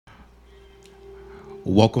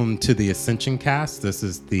Welcome to the Ascension Cast. This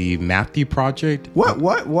is the Matthew Project. What?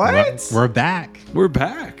 We're back. We're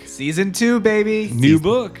back. Season 2, baby. New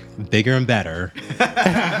book. Bigger and better.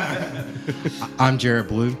 I'm Jared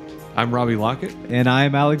Blue. I'm Robbie Lockett. And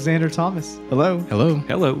I'm Alexander Thomas. Hello. Hello.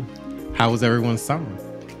 Hello. How was everyone's summer?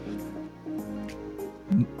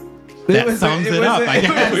 That sums it up, I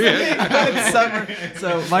guess. Summer.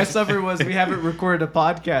 So my summer was we haven't recorded a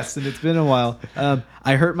podcast and it's been a while.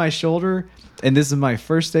 I hurt my shoulder and this is my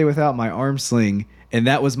first day without my arm sling, and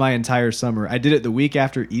that was my entire summer. I did it the week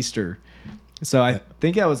after Easter. So I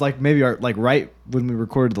think I was maybe right when we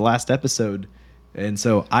recorded the last episode. And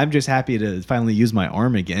so I'm just happy to finally use my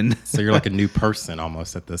arm again. So you're like a new person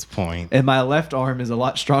almost at this point. And my left arm is a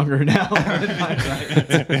lot stronger now than my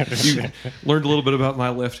right. You learned a little bit about my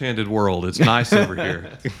left-handed world. It's nice over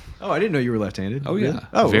here. Oh, I didn't know you were left-handed. Oh, yeah.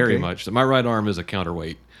 Oh, very okay. much. My right arm is a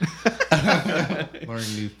counterweight. Learn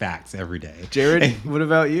new facts every day. Jared, what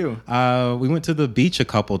about you? We went to the beach a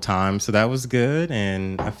couple times, so that was good.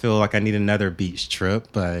 And I feel like I need another beach trip,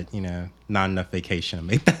 but, not enough vacation to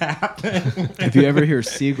make that happen. If you ever hear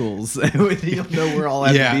seagulls, you'll know we're all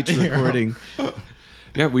at the beach recording.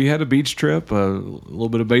 Yeah, we had a beach trip, a little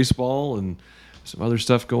bit of baseball, and some other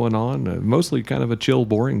stuff going on. Mostly kind of a chill,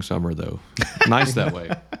 boring summer, though. Nice that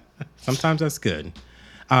way. Sometimes that's good.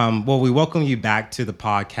 Well, we welcome you back to the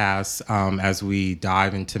podcast as we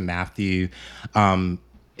dive into Matthew. Today,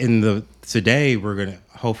 we're going to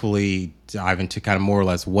hopefully dive into kind of more or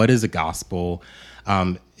less what is a gospel,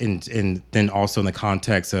 and then also in the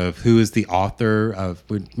context of who is the author of,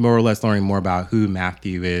 we're more or less learning more about who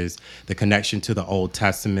Matthew is, the connection to the Old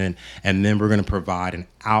Testament, and then we're going to provide an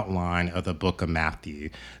outline of the book of Matthew.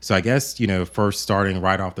 So I guess, first starting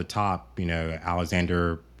right off the top,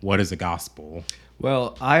 Alexander, what is a gospel?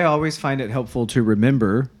 Well, I always find it helpful to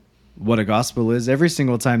remember what a gospel is every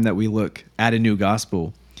single time that we look at a new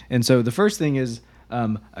gospel. And so the first thing is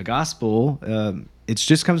a gospel, it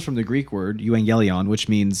just comes from the Greek word euangelion, which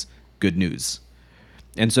means good news.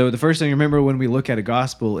 And so the first thing to remember when we look at a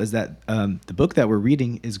gospel is that the book that we're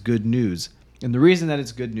reading is good news. And the reason that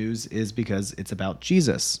it's good news is because it's about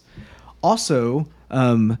Jesus. Also,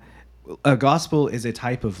 a gospel is a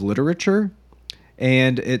type of literature,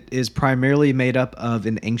 and it is primarily made up of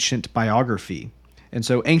an ancient biography. And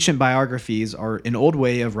so ancient biographies are an old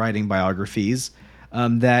way of writing biographies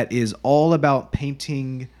that is all about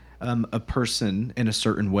painting a person in a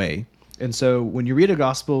certain way. And so when you read a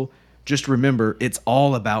gospel, just remember it's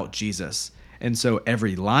all about Jesus. And so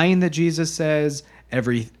every line that Jesus says,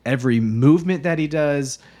 every movement that he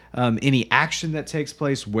does, any action that takes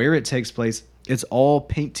place, where it takes place, it's all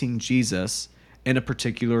painting Jesus in a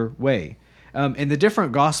particular way. And the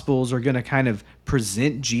different gospels are going to kind of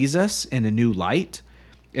present Jesus in a new light.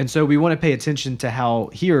 And so we want to pay attention to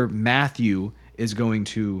how here Matthew is going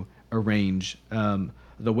to arrange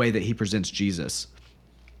the way that he presents Jesus.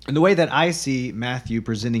 And the way that I see Matthew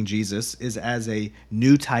presenting Jesus is as a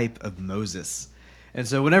new type of Moses. And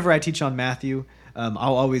so whenever I teach on Matthew,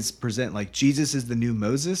 I'll always present Jesus is the new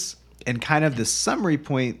Moses. And kind of the summary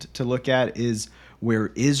point to look at is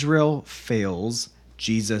where Israel fails,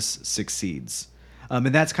 Jesus succeeds. And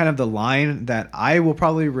that's kind of the line that I will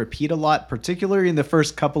probably repeat a lot, particularly in the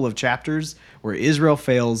first couple of chapters where Israel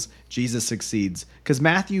fails, Jesus succeeds. Because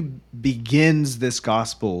Matthew begins this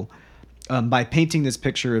gospel by painting this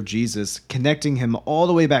picture of Jesus, connecting him all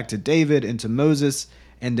the way back to David and to Moses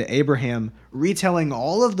and to Abraham, retelling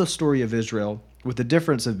all of the story of Israel with the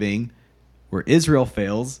difference of being where Israel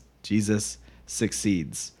fails, Jesus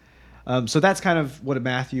succeeds. So that's kind of what a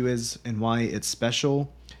Matthew is and why it's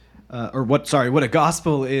special. What a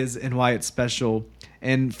gospel is and why it's special.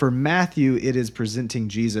 And for Matthew, it is presenting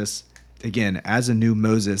Jesus, again, as a new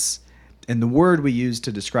Moses. And the word we use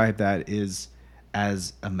to describe that is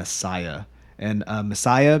as a Messiah. And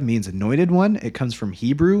Messiah means anointed one. It comes from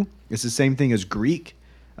Hebrew. It's the same thing as Greek.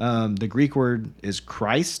 The Greek word is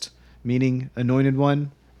Christ, meaning anointed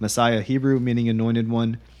one. Messiah, Hebrew, meaning anointed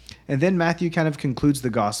one. And then Matthew kind of concludes the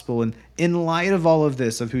gospel. And in light of all of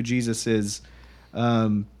this, of who Jesus is,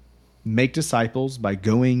 make disciples by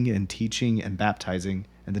going and teaching and baptizing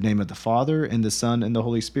in the name of the Father and the Son and the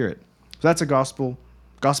Holy Spirit. So that's a gospel.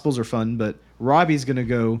 Gospels are fun, but Robbie's going to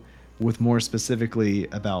go with more specifically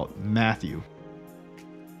about Matthew.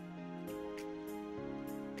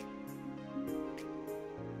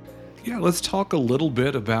 Yeah, let's talk a little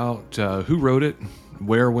bit about who wrote it,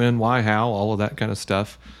 where, when, why, how, all of that kind of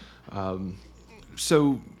stuff.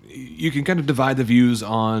 So you can kind of divide the views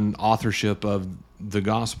on authorship of the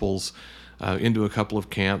Gospels. into a couple of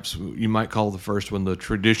camps. You might call the first one the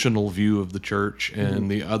traditional view of the church, and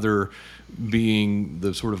the other being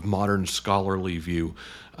the sort of modern scholarly view.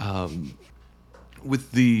 I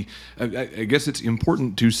guess it's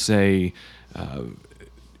important to say,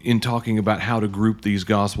 in talking about how to group these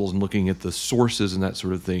gospels and looking at the sources and that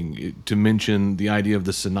sort of thing, to mention the idea of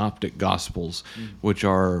the synoptic gospels, which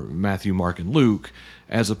are Matthew, Mark, and Luke,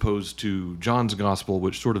 as opposed to John's gospel,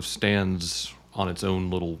 which sort of stands on its own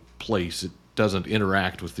little place. It doesn't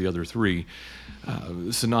interact with the other three.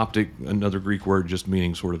 Synoptic, another Greek word just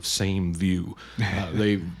meaning sort of same view.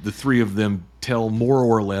 The three of them tell more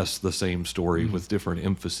or less the same story with different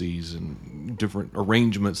emphases and different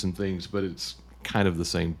arrangements and things, but it's kind of the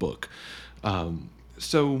same book.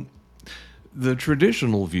 So the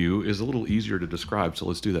traditional view is a little easier to describe, so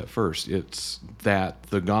let's do that first. It's that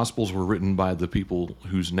the Gospels were written by the people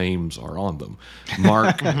whose names are on them.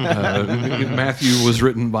 Mark, Matthew was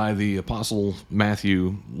written by the Apostle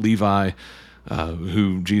Matthew. Levi,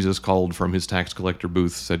 who Jesus called from his tax collector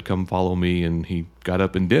booth, said, "Come follow me," and he got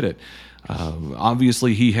up and did it.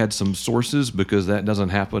 Obviously, he had some sources, because that doesn't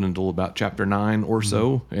happen until about chapter 9 or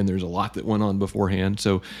so, and there's a lot that went on beforehand.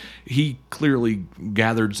 So he clearly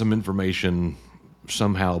gathered some information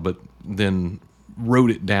somehow, but then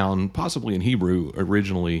wrote it down, possibly in Hebrew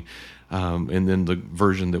originally, and then the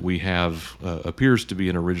version that we have appears to be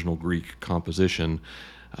an original Greek composition.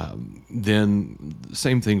 Then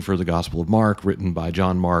same thing for the Gospel of Mark, written by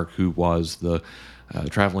John Mark, who was the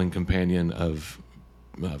traveling companion of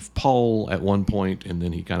Paul at one point, and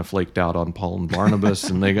then he kind of flaked out on Paul and Barnabas,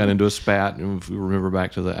 and they got into a spat. And if we remember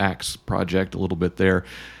back to the Acts project a little bit there,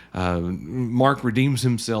 Mark redeems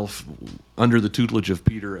himself under the tutelage of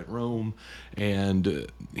Peter at Rome, and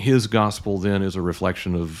his gospel then is a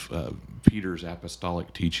reflection of Peter's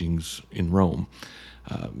apostolic teachings in Rome.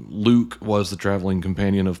 Luke was the traveling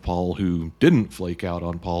companion of Paul, who didn't flake out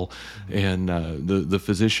on Paul, and the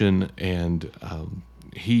physician, and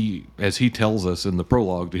he, as he tells us in the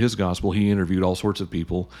prologue to his gospel, he interviewed all sorts of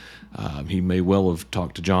people. He may well have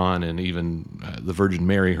talked to John and even the Virgin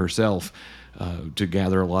Mary herself to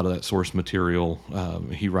gather a lot of that source material.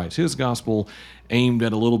 He writes his gospel aimed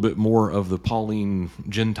at a little bit more of the Pauline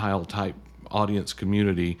Gentile type audience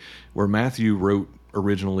community, where Matthew wrote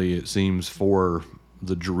originally, it seems, for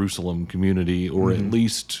the Jerusalem community, or at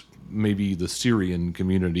least maybe the Syrian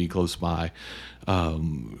community close by.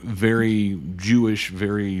 Very Jewish,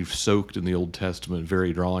 very soaked in the Old Testament,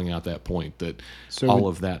 very drawing out that point that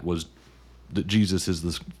that Jesus is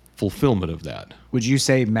the fulfillment of that. Would you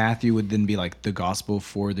say Matthew would then be like the gospel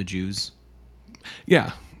for the Jews?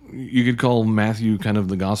 Yeah. You could call Matthew kind of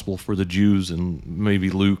the gospel for the Jews, and maybe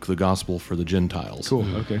Luke the gospel for the Gentiles. Cool.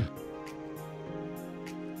 Okay.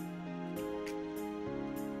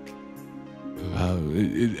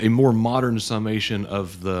 A more modern summation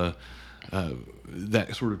of the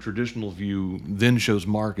that sort of traditional view then shows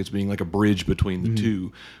Mark as being like a bridge between the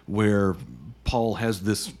two, where Paul has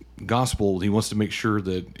this gospel. He wants to make sure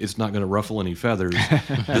that it's not going to ruffle any feathers,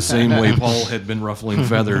 the same way Paul had been ruffling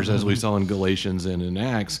feathers, as we saw in Galatians and in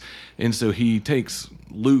Acts. And so he takes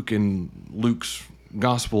Luke and Luke's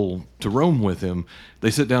gospel to Rome with him.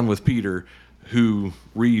 They sit down with Peter, who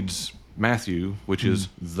reads Matthew, which is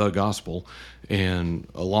the gospel, and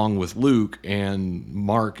along with Luke, and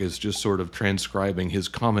Mark is just sort of transcribing his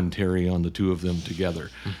commentary on the two of them together.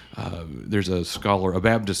 There's a scholar, a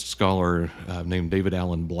Baptist scholar named David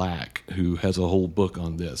Allen Black, who has a whole book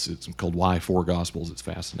on this. It's called Why Four Gospels. It's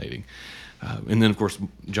fascinating. And then, of course,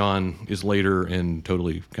 John is later and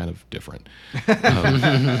totally kind of different.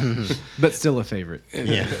 But still a favorite.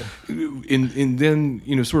 Yeah. And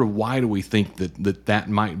then, sort of why do we think that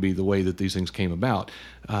might be the way that these things came about?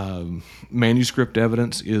 Manuscript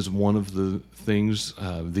evidence is one of the things.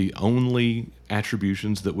 The only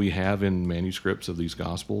attributions that we have in manuscripts of these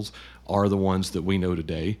Gospels are the ones that we know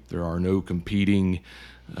today. There are no competing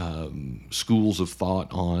schools of thought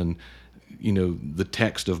on the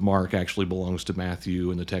text of Mark actually belongs to Matthew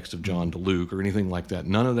and the text of John to Luke, or anything like that.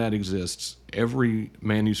 None of that exists. Every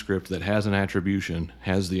manuscript that has an attribution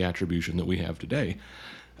has the attribution that we have today.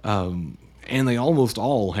 And they almost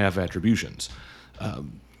all have attributions.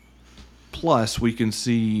 Plus, we can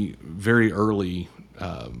see very early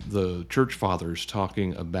the church fathers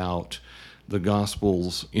talking about the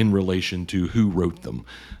Gospels in relation to who wrote them.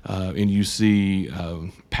 And you see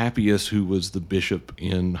Papias, who was the bishop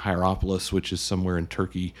in Hierapolis, which is somewhere in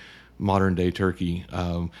Turkey, modern-day Turkey.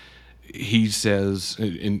 He says,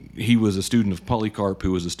 and he was a student of Polycarp,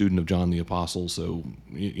 who was a student of John the Apostle, so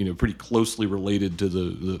pretty closely related to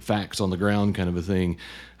the facts on the ground kind of a thing.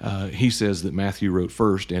 He says that Matthew wrote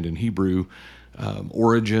first and in Hebrew.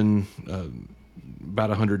 Origen, about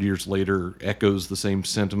 100 years later, echoes the same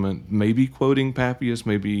sentiment, maybe quoting Papias,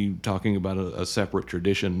 maybe talking about a separate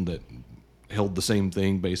tradition that held the same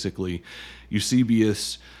thing, basically.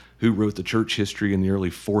 Eusebius, who wrote the church history in the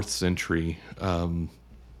early 4th century,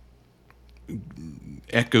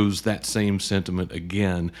 echoes that same sentiment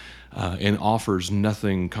again and offers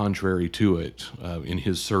nothing contrary to it in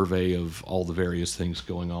his survey of all the various things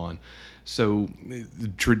going on. So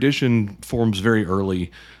tradition forms very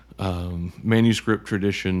early. Manuscript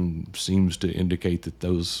tradition seems to indicate that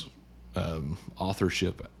those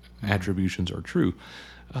authorship attributions are true.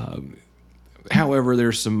 However,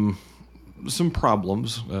 there's some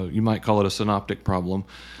problems, you might call it a synoptic problem,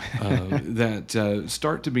 that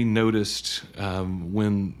start to be noticed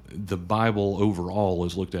when the Bible overall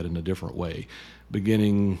is looked at in a different way,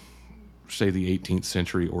 beginning, say, the 18th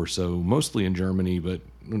century or so, mostly in Germany, but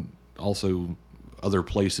also other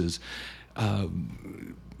places.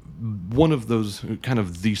 One of those, kind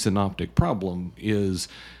of the synoptic problem, is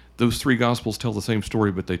those three Gospels tell the same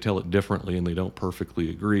story, but they tell it differently and they don't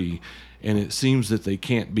perfectly agree. And it seems that they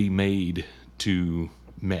can't be made to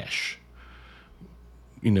mesh.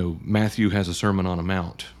 Matthew has a Sermon on a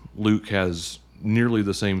Mount. Luke has nearly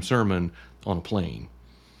the same sermon on a plain.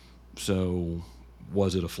 So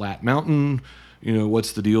was it a flat mountain?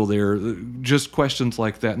 What's the deal there? Just questions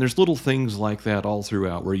like that. And there's little things like that all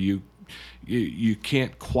throughout where you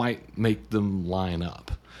can't quite make them line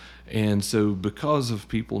up. And so because of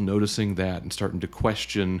people noticing that and starting to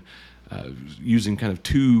question, using kind of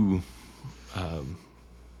two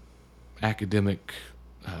academic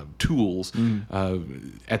tools,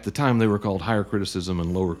 at the time they were called higher criticism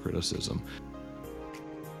and lower criticism.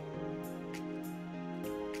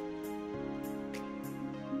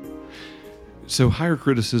 So higher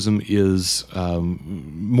criticism is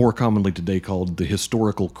more commonly today called the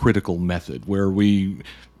historical critical method, where we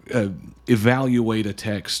evaluate a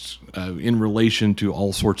text in relation to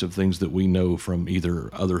all sorts of things that we know from either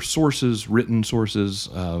other sources, written sources,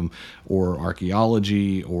 or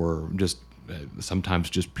archaeology, or just sometimes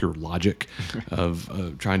just pure logic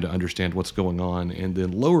of trying to understand what's going on. And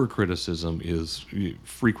then lower criticism is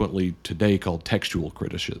frequently today called textual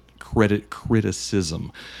criticism,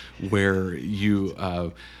 where you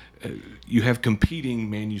have competing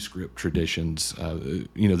manuscript traditions.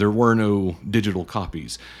 There were no digital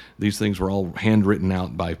copies. These things were all handwritten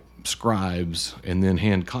out by scribes and then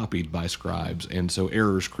hand copied by scribes. And so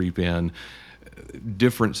errors creep in,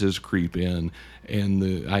 differences creep in, and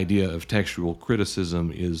the idea of textual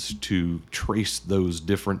criticism is to trace those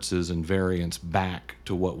differences and variants back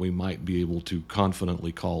to what we might be able to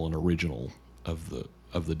confidently call an original of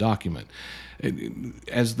the document.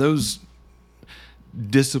 As those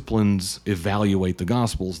disciplines evaluate the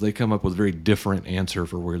Gospels, they come up with a very different answer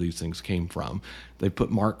for where these things came from. They put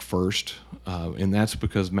Mark first, and that's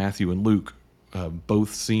because Matthew and Luke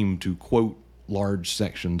both seem to quote large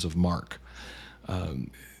sections of Mark.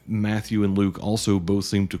 Matthew and Luke also both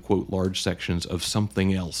seem to quote large sections of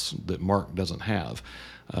something else that Mark doesn't have.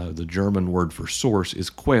 The German word for source is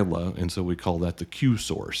Quelle, and so we call that the Q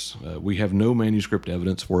source. We have no manuscript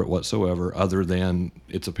evidence for it whatsoever other than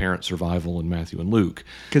its apparent survival in Matthew and Luke.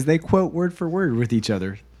 Because they quote word for word with each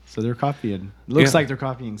other, so they're copying. Looks like they're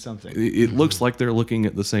copying something. It looks like they're looking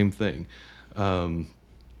at the same thing. Of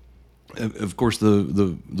course,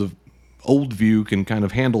 the old view can kind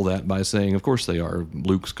of handle that by saying, of course they are.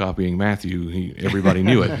 Luke's copying Matthew. Everybody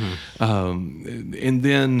knew it. And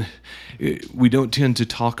then we don't tend to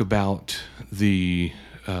talk about the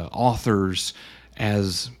authors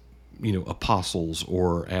as, apostles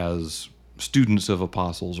or as students of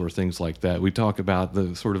apostles or things like that. We talk about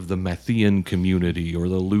the sort of the Matthean community or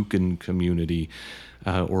the Lucan community,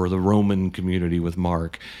 or the Roman community with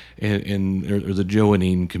Mark, or the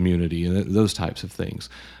Johannine community, and those types of things.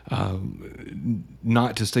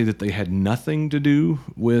 Not to say that they had nothing to do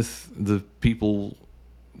with the people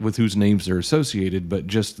with whose names they're associated, but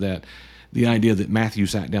just that the idea that Matthew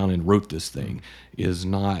sat down and wrote this thing is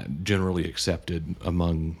not generally accepted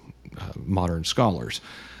among modern scholars.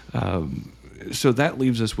 So that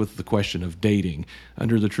leaves us with the question of dating.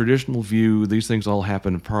 Under the traditional view, these things all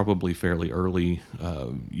happen probably fairly early.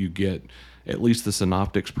 You get at least the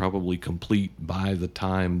synoptics probably complete by the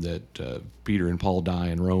time that Peter and Paul die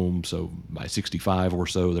in Rome. So by 65 or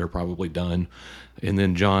so, they're probably done. And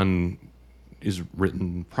then John is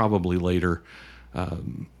written probably later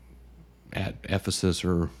at Ephesus,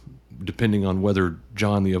 or depending on whether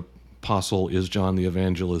John the Apostle is John the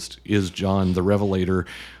Evangelist, is John the Revelator,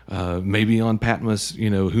 maybe on Patmos,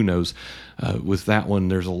 who knows. With that one,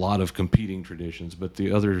 there's a lot of competing traditions, but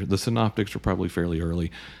the synoptics are probably fairly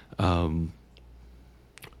early.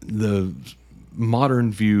 The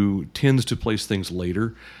modern view tends to place things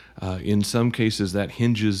later. In some cases, that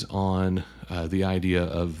hinges on the idea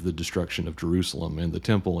of the destruction of Jerusalem and the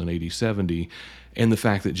temple in AD 70, and the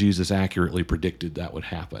fact that Jesus accurately predicted that would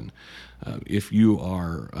happen. If you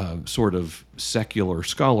are a sort of secular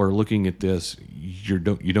scholar looking at this, you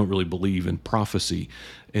don't really believe in prophecy,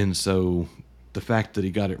 and so the fact that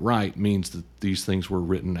he got it right means that these things were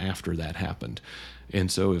written after that happened. And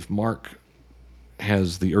so if Mark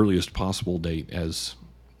has the earliest possible date as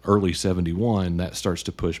early 71, that starts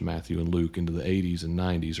to push Matthew and Luke into the 80s and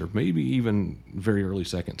 90s, or maybe even very early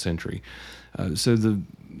 2nd century. So the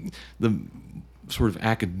sort of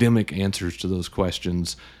academic answers to those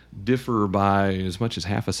questions differ by as much as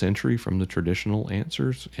half a century from the traditional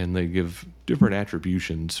answers, and they give different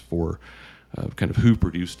attributions for kind of who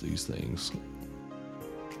produced these things.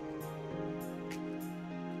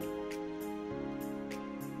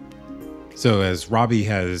 So as Robbie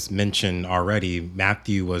has mentioned already,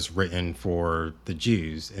 Matthew was written for the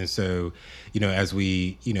Jews. And so, as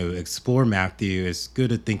we, explore Matthew, it's good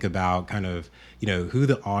to think about kind of, who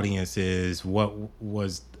the audience is, what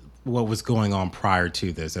was going on prior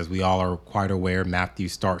to this. As we all are quite aware, Matthew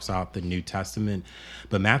starts out the New Testament,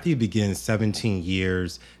 but Matthew begins 17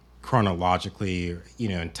 years chronologically,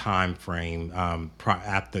 in time frame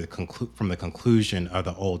from the conclusion of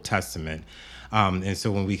the Old Testament. And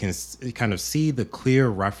so when we can kind of see the clear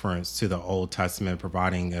reference to the Old Testament,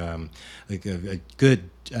 providing like a good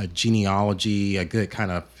genealogy, a good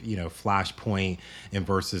kind of, flashpoint in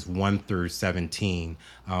verses 1 through 17,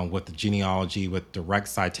 with the genealogy, with direct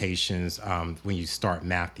citations when you start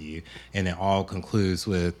Matthew. And it all concludes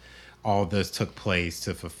with all this took place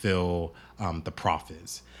to fulfill the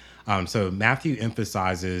prophets. So Matthew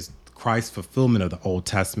emphasizes Christ's fulfillment of the Old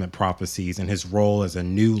Testament prophecies and his role as a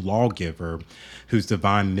new lawgiver whose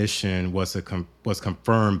divine mission was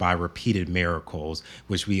confirmed by repeated miracles,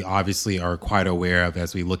 which we obviously are quite aware of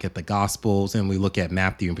as we look at the Gospels, and we look at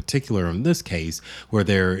Matthew in particular in this case, where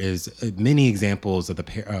there is many examples of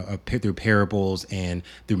through parables and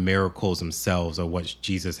through miracles themselves of what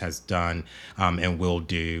Jesus has done and will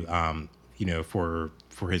do,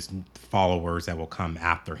 for his followers that will come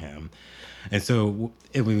after him. And so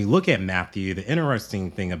when we look at Matthew, the interesting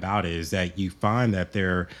thing about it is that you find that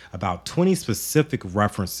there are about 20 specific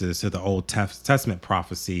references to the Old Testament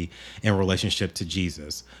prophecy in relationship to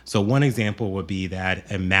Jesus. So one example would be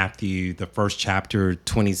that in Matthew, the first chapter,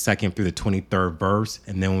 22nd through the 23rd verse,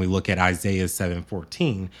 and then when we look at Isaiah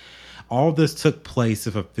 7:14, all this took place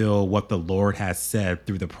to fulfill what the Lord has said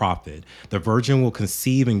through the prophet. The virgin will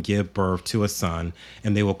conceive and give birth to a son,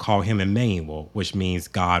 and they will call him Emmanuel, which means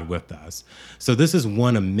God with us. So this is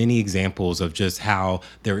one of many examples of just how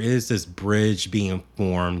there is this bridge being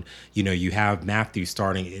formed. You have Matthew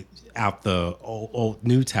starting out the Old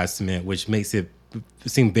New Testament, which makes it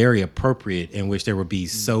seem very appropriate, in which there would be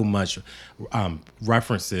so much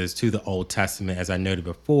references to the Old Testament, as I noted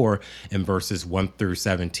before, in verses 1 through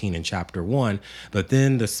 17 in chapter 1. But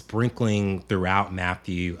then the sprinkling throughout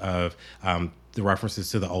Matthew of the references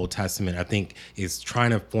to the Old Testament, I think, is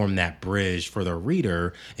trying to form that bridge for the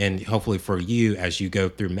reader, and hopefully for you as you go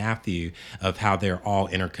through Matthew, of how they're all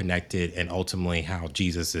interconnected, and ultimately how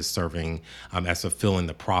Jesus is serving as fulfilling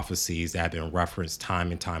the prophecies that have been referenced time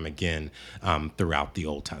and time again throughout the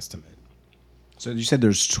Old Testament. So you said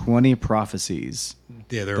there's 20 prophecies.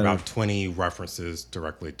 Yeah, there are about 20 references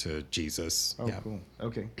directly to Jesus. Oh, yeah. Cool.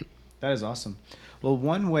 Okay. That is awesome. Well,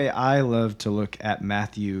 one way I love to look at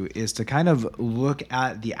Matthew is to kind of look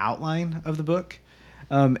at the outline of the book.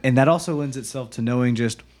 And that also lends itself to knowing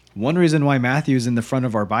just one reason why Matthew is in the front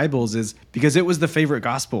of our Bibles is because it was the favorite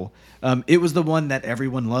gospel. It was the one that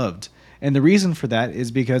everyone loved. And the reason for that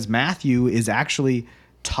is because Matthew is actually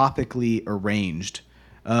topically arranged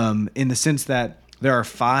in the sense that there are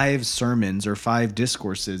 5 sermons or 5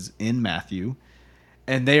 discourses in Matthew,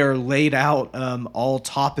 and they are laid out all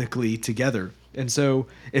topically together. And so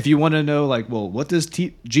if you want to know, like, well, what does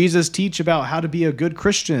Jesus teach about how to be a good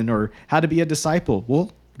Christian or how to be a disciple?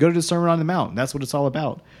 Well, go to the Sermon on the Mount. That's what it's all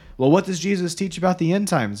about. Well, what does Jesus teach about the end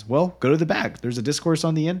times? Well, go to the back. There's a discourse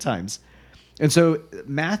on the end times. And so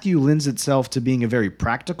Matthew lends itself to being a very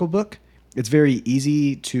practical book. It's very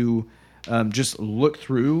easy to just look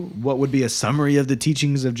through what would be a summary of the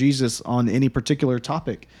teachings of Jesus on any particular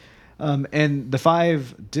topic. And the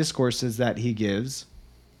 5 discourses that he gives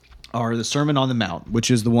are the Sermon on the Mount, which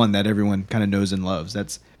is the one that everyone kind of knows and loves.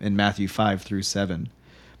 That's in Matthew 5 through 7.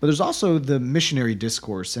 But there's also the missionary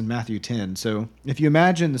discourse in Matthew 10. So if you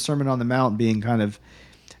imagine the Sermon on the Mount being kind of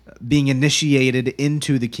being initiated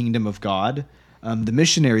into the kingdom of God, The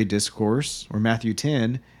missionary discourse, or Matthew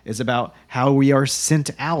 10, is about how we are sent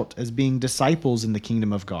out as being disciples in the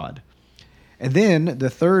kingdom of God. And then the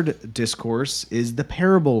third discourse is the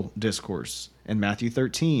parable discourse in Matthew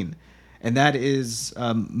 13. And that is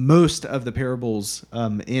most of the parables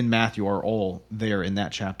in Matthew are all there in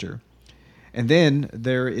that chapter. And then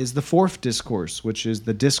there is the fourth discourse, which is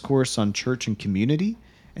the discourse on church and community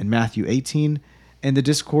in Matthew 18, and the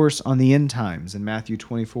discourse on the end times in Matthew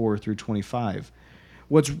 24 through 25.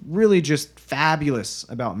 What's really just fabulous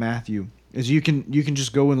about Matthew is you can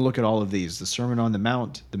just go and look at all of these: the Sermon on the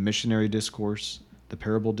Mount, the missionary discourse, the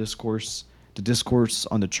parable discourse, the discourse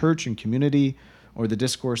on the church and community, or the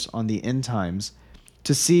discourse on the end times,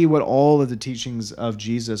 to see what all of the teachings of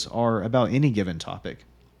Jesus are about any given topic.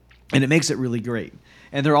 And it makes it really great.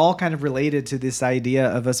 And they're all kind of related to this idea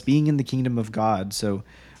of us being in the kingdom of God. So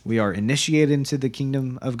we are initiated into the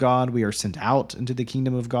kingdom of God. We are sent out into the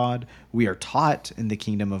kingdom of God. We are taught in the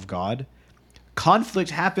kingdom of God.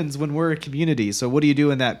 Conflict happens when we're a community. So what do you do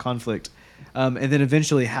in that conflict? And then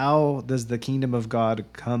eventually, how does the kingdom of God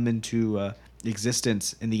come into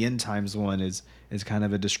existence in the end times one is kind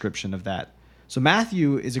of a description of that. So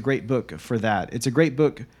Matthew is a great book for that. It's a great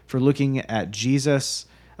book for looking at Jesus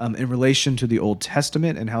in relation to the Old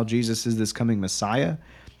Testament and how Jesus is this coming Messiah.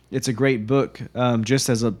 It's a great book just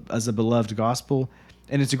as a beloved gospel.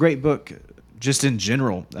 And it's a great book just in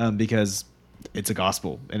general because it's a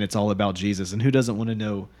gospel and it's all about Jesus. And who doesn't want to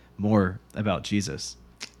know more about Jesus?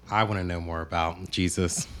 I want to know more about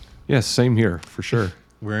Jesus. Yes, same here, for sure.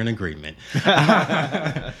 We're in agreement.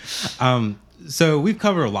 So we've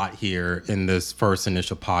covered a lot here in this first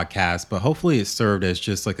initial podcast, but hopefully it served as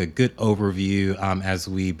just like a good overview as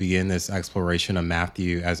we begin this exploration of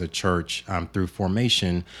Matthew as a church through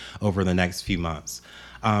formation over the next few months.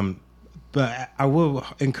 But I will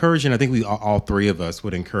encourage, and I think we all three of us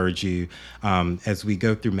would encourage you as we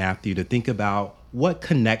go through Matthew to think about what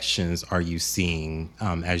connections are you seeing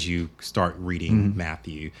as you start reading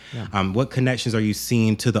Matthew? Yeah. What connections are you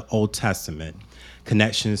seeing to the Old Testament?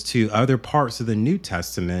 Connections to other parts of the New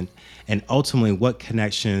Testament? And ultimately, what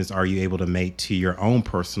connections are you able to make to your own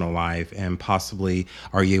personal life? And possibly,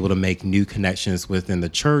 are you able to make new connections within the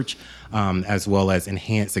church, as well as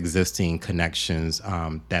enhance existing connections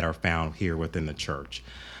that are found here within the church?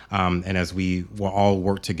 And as we will all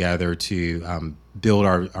work together to build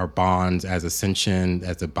our bonds as Ascension,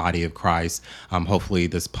 as the body of Christ, hopefully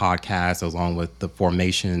this podcast, along with the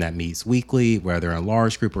formation that meets weekly, whether in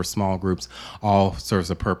large group or small groups, all serves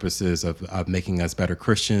the purposes of making us better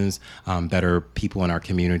Christians, better people in our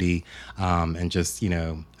community, and just,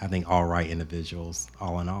 I think all right individuals,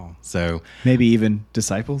 all in all. So maybe even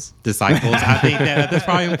disciples. I think that's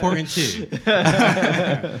probably important too.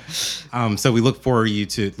 So we look forward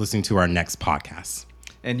to listening to our next podcast.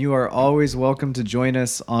 And you are always welcome to join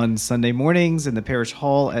us on Sunday mornings in the parish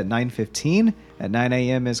hall at 9:15. At 9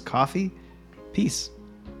 a.m. is coffee. Peace.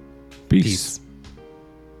 Peace.